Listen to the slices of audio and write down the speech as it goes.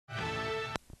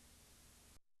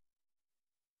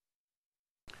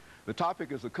The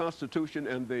topic is the Constitution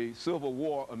and the Civil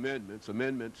War Amendments,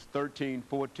 Amendments 13,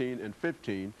 14, and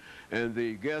 15. And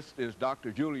the guest is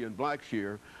Dr.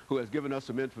 JBlackshear, who has given us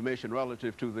some information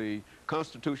relative to the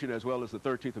Constitution as well as the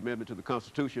 13th Amendment to the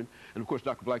Constitution. And of course,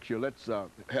 Dr. Blackshear, let's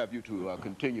have you to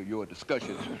continue your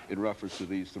discussion in reference to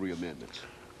these three amendments.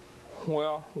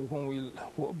 Well,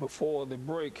 before the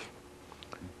break,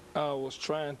 I was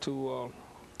trying to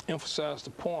emphasize the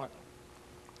point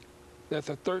that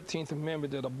the 13th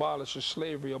Amendment that abolishes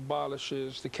slavery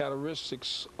abolishes the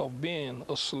characteristics of being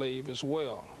a slave as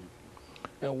well.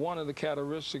 And one of the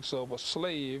characteristics of a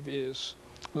slave is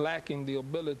lacking the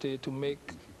ability to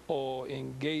make or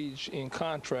engage in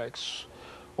contracts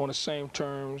on the same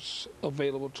terms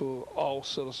available to all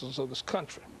citizens of this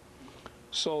country.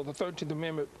 So the 13th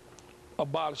Amendment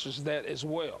abolishes that as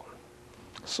well.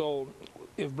 So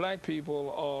if black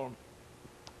people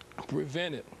are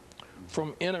prevented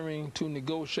from entering to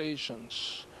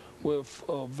negotiations with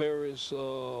various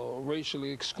racially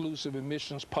exclusive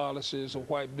emissions policies of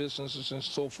white businesses and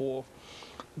so forth,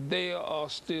 they are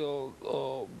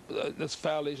still, that's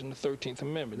violation of the 13th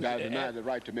Amendment. That denies the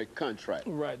right to make contracts.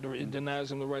 Right, it denies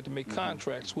them the right to make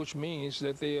contracts, which means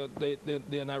that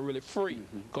they're not really free,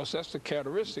 because that's the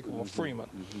characteristic of a freeman.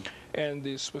 And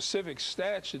the specific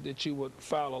statute that you would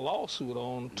file a lawsuit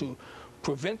on to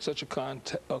prevent such a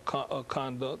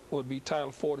conduct would be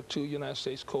Title 42, United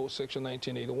States Code, Section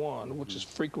 1981, which is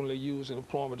frequently used in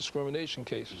employment discrimination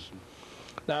cases.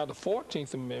 Now, the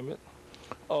 14th Amendment,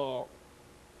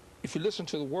 if you listen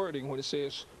to the wording when it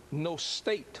says, no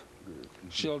state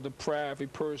shall deprive a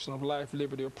person of life,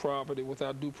 liberty, or property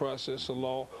without due process of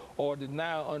law, or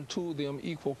deny unto them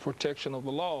equal protection of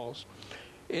the laws,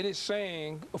 it is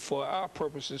saying, for our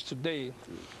purposes today,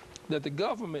 that the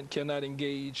government cannot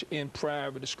engage in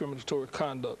private discriminatory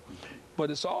conduct.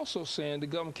 But it's also saying the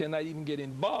government cannot even get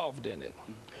involved in it.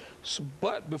 So,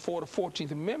 but before the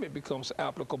 14th Amendment becomes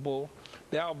applicable,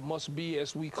 there must be,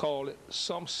 as we call it,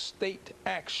 some state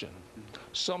action,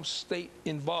 some state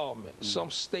involvement, some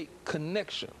state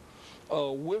connection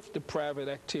with the private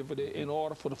activity in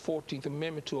order for the 14th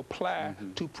Amendment to apply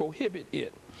to prohibit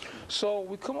it. So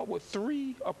we come up with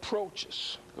three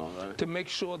approaches to make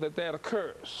sure that that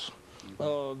occurs.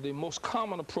 The most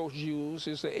common approach used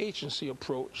is the agency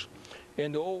approach.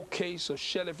 In the old case of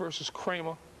Shelley versus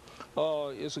Kramer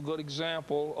is a good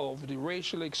example of the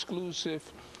racially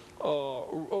exclusive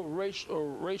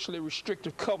racially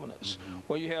restrictive covenants,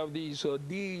 where you have these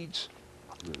deeds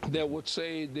that would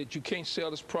say that you can't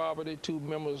sell this property to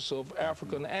members of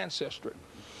African ancestry.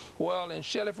 Well, in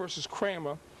Shelley versus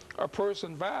Kramer, a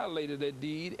person violated that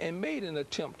deed and made an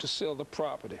attempt to sell the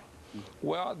property.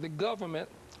 Well, the government,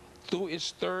 through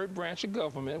its third branch of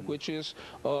government, which is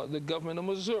the government of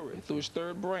Missouri, through its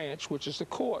third branch, which is the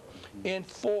court,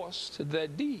 enforced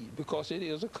that deed because it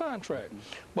is a contract.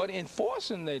 But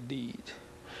enforcing that deed,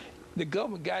 the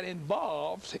government got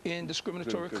involved in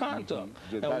discriminatory conduct.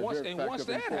 And once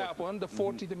that happened, the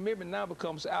 14th Amendment now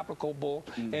becomes applicable,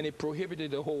 and it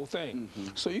prohibited the whole thing.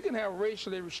 So you can have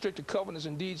racially restricted covenants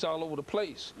and deeds all over the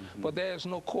place, but there's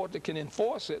no court that can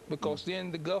enforce it, because then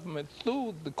the government,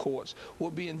 through the courts, will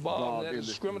be involved in that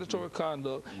discriminatory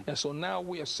conduct. And so now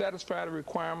we have satisfied the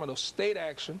requirement of state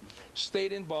action,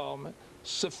 state involvement,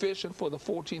 sufficient for the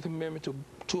 14th Amendment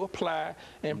to apply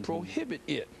and prohibit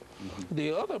it. The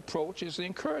other approach is the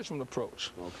encouragement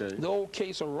approach. The old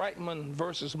case of Reitman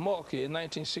versus Mulkey in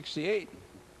 1968,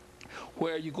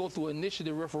 where you go through an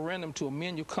initiative referendum to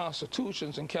amend your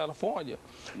constitutions in California.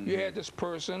 You had this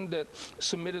person that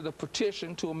submitted a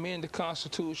petition to amend the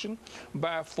Constitution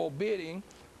by forbidding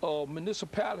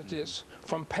municipalities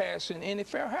from passing any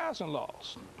fair housing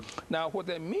laws. Now, what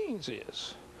that means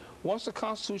is, once the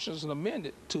Constitution is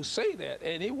amended to say that,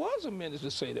 and it was amended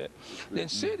to say that, then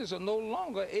cities are no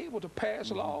longer able to pass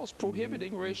laws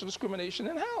prohibiting racial discrimination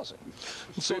in housing.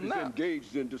 So now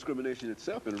engaged in discrimination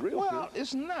itself in a real sense. Well,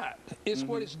 it's not. It's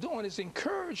what it's doing is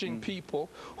encouraging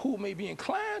people who may be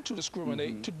inclined to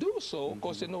discriminate to do so,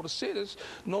 because they know the cities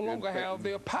no longer have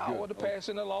their power to pass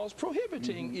any laws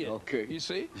prohibiting it. You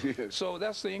see? So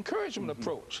that's the encouragement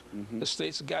approach. The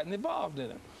states have gotten involved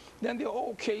in it. Then the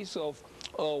old case of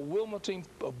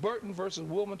Burton versus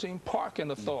Wilmington Parking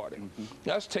Authority.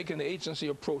 That's taking the agency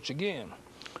approach again.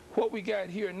 What we got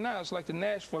here now is like the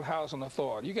Nashville Housing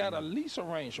Authority. You got a lease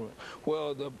arrangement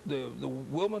where the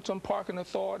Wilmington Parking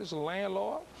Authority is a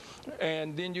landlord,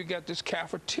 and then you got this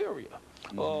cafeteria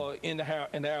in the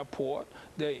airport.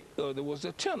 There was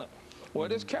a tenant. Well,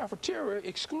 this cafeteria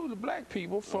excluded black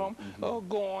people from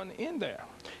going in there.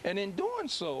 And in doing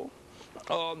so,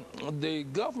 the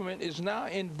government is now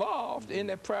involved in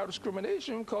that prior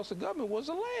discrimination because the government was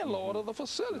the landlord of the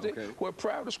facility where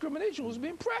prior discrimination was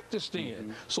being practiced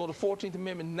in. So the 14th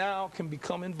Amendment now can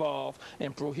become involved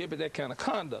and prohibit that kind of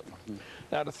conduct.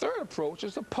 Now, the third approach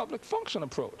is the public function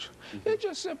approach. It's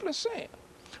just simply saying,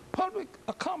 public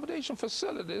accommodation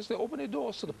facilities that open their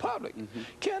doors to the public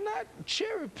cannot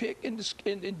cherry pick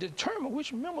and determine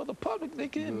which member of the public they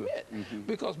can admit,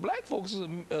 because black folks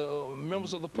are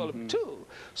members of the public too.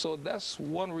 So that's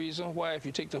one reason why, if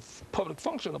you take the public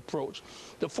function approach,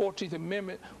 the 14th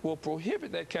Amendment will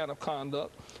prohibit that kind of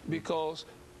conduct, because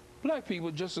black people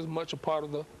are just as much a part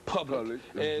of the public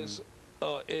as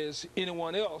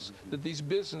anyone else that these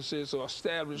businesses are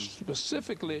established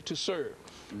specifically to serve.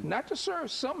 Not to serve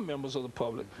some members of the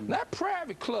public, not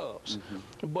private clubs,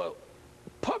 but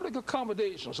public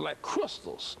accommodations like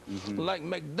Crystals, like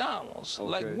McDonald's,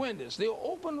 like Wendy's. They're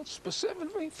open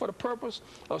specifically for the purpose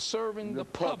of serving the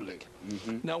public.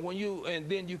 Now,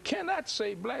 then you cannot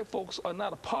say black folks are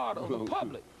not a part of the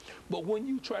public, but when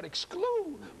you try to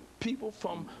exclude people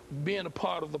from being a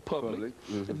part of the public,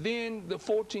 then the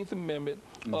 14th Amendment,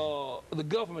 the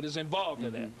government is involved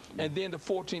in that, and then the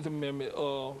 14th Amendment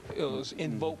is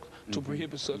invoked to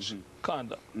prohibit such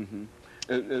conduct.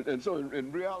 And so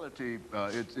in reality,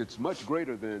 it's much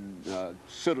greater than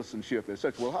citizenship as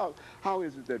such. Well, how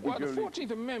is it that the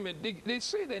 14th Amendment, they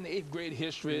say that in the 8th grade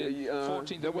history,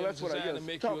 14th Amendment is designed to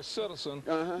make you a citizen,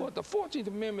 but the 14th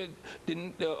Amendment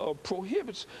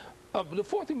prohibits. The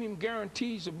 14th Amendment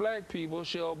guarantees that black people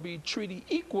shall be treated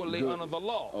equally under the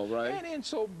law. And in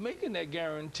so making that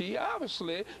guarantee,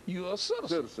 obviously, you're a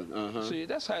citizen. See,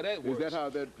 that's how that works. Is that how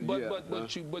that,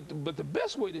 but the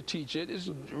best way to teach it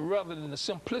is, rather than the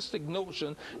simplistic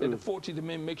notion that the 14th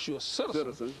Amendment makes you a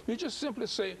citizen, you just simply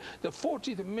say the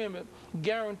 14th Amendment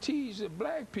guarantees that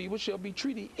black people shall be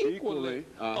treated equally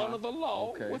under the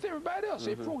law with everybody else.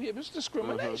 It prohibits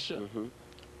discrimination.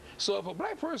 So if a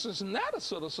black person is not a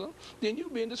citizen, then you're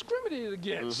being discriminated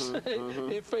against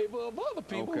in favor of other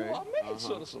people who are made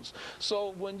citizens.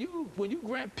 So when you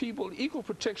grant people equal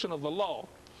protection of the law,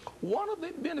 one of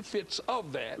the benefits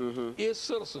of that is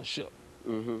citizenship.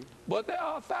 But there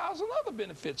are 1,000 other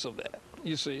benefits of that,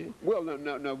 you see. Well,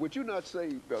 now, would you not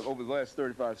say, over the last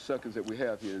 35 seconds that we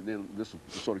have here, and then this will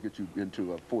sort of get you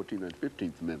into 14th and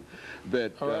 15th Amendment,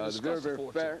 that the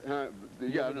very fact,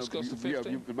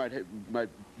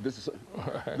 this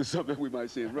is something we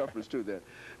might see in reference to that,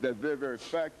 that very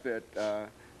fact that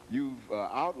you've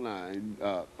outlined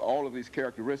all of these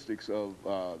characteristics of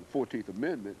the 14th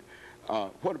Amendment.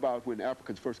 What about when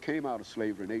Africans first came out of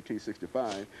slavery in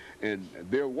 1865, and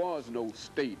there was no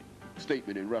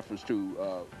statement in reference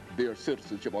to their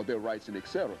citizenship or their rights and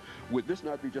etc.? Would this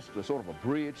not be just a sort of a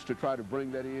bridge to try to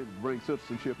bring that in, bring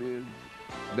citizenship in?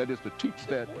 That is to teach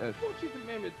that. The 14th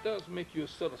Amendment does make you a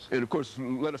citizen. And of course,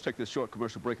 let us take this short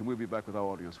commercial break, and we'll be back with our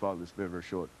audience following this very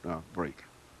short break.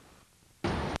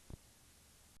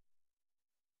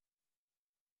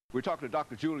 We're talking to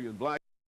Dr. Julian Black.